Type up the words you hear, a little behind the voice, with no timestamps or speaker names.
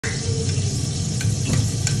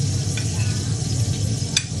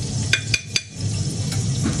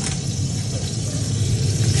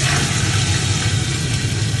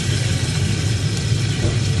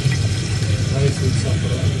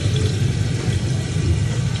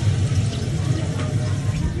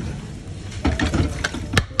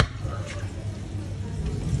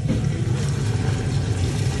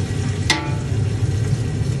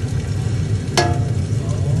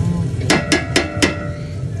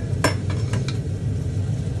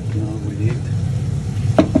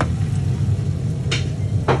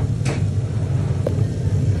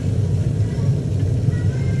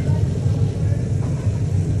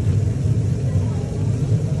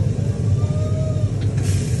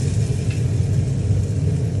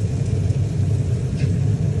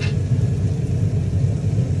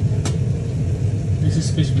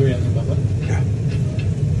fish biryani, Baba? Yeah.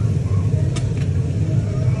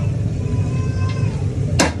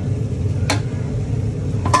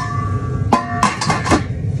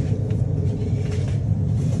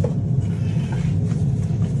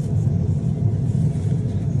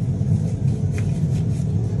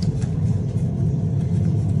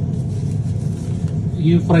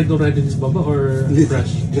 You fried already this, Baba, or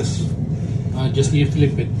fresh? Just you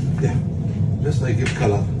flip it. Yeah. Just like give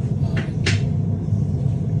color.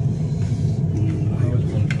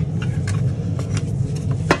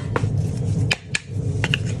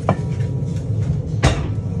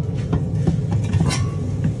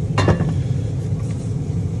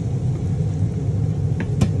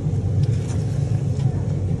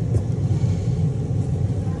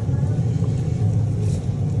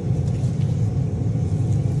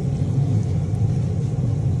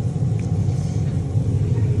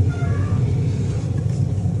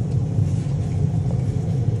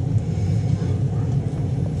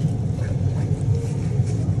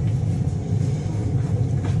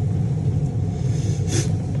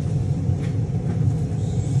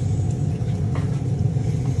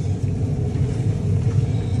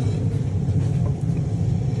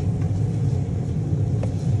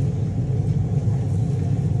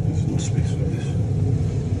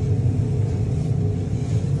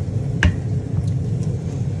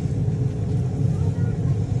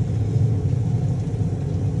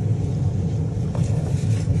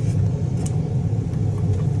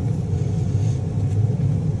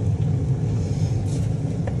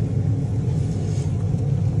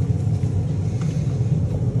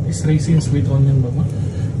 Raisins with onion, Baba?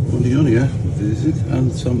 Onion, yeah, this is it,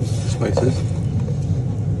 and some spices.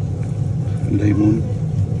 Lemon,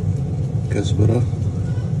 casbara,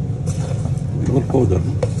 all powder,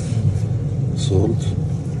 salt.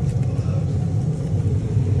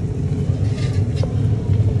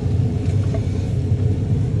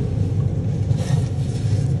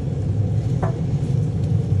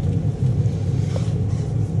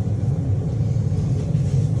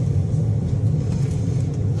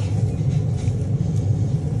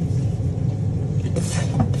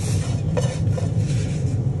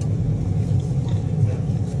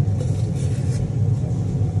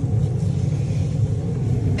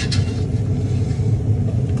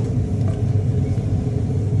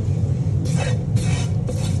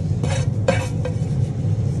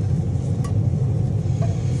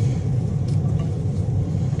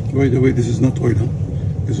 By the way, this is not oil, huh?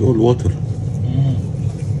 It's all water.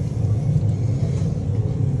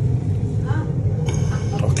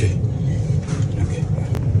 Okay. Okay.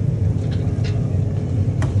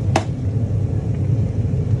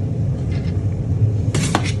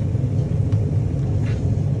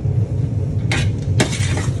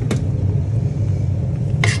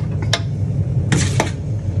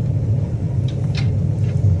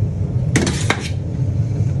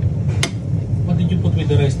 What did you put with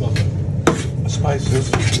the rice, Baba?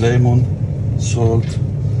 Spices, lemon, salt,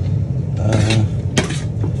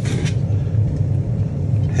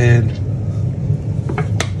 hail.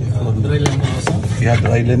 Dry lemon also? Yeah,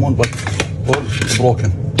 dry lemon, but all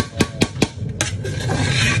broken.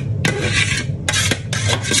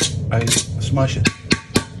 I smash it.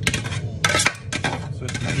 So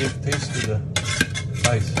it will give taste to the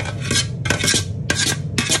rice.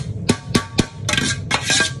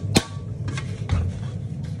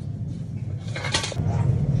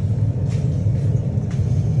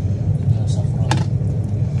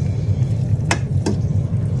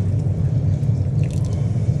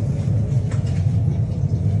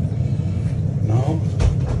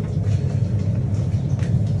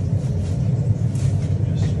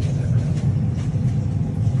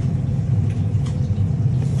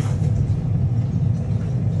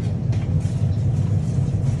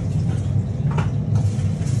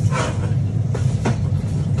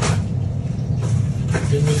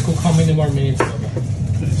 Then we'll cook how many more minutes, Baba?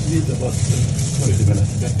 It needs about 20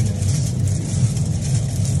 minutes. 20 minutes.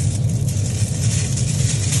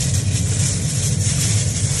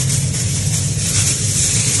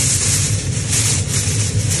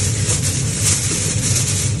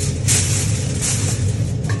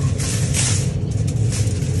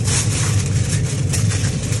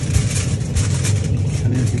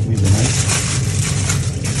 Can you give me the knife?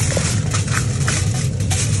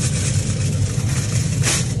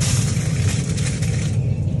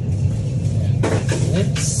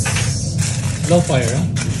 Low fire, huh?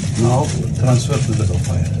 Now transfer to the low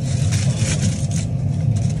fire.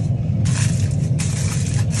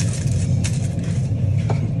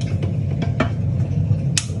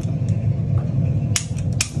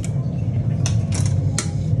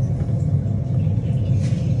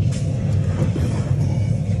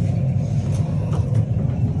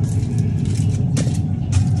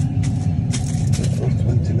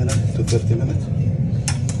 30 minutes.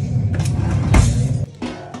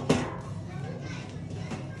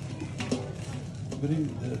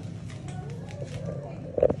 Bring the...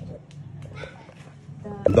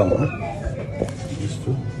 Down, huh? These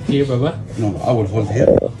two. Here, Baba? No, I will hold here.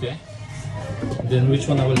 Okay. Then which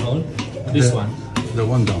one I will hold? This one? The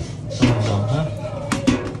one down. One down, huh?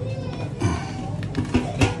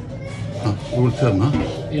 We will turn, huh?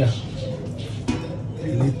 Yeah.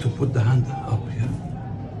 You need to put the hand up here.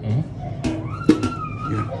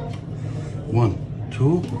 Yeah. 1,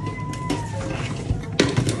 2.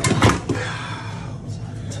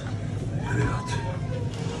 Very hot.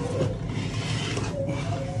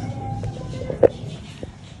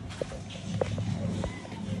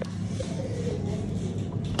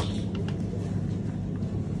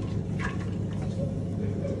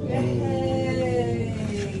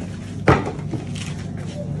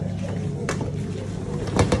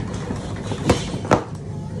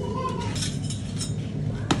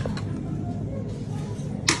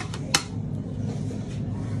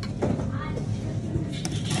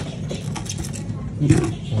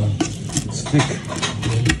 It's thick.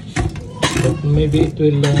 But maybe it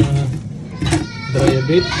will dry a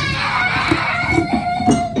bit.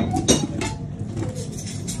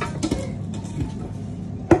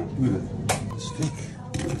 It's thick.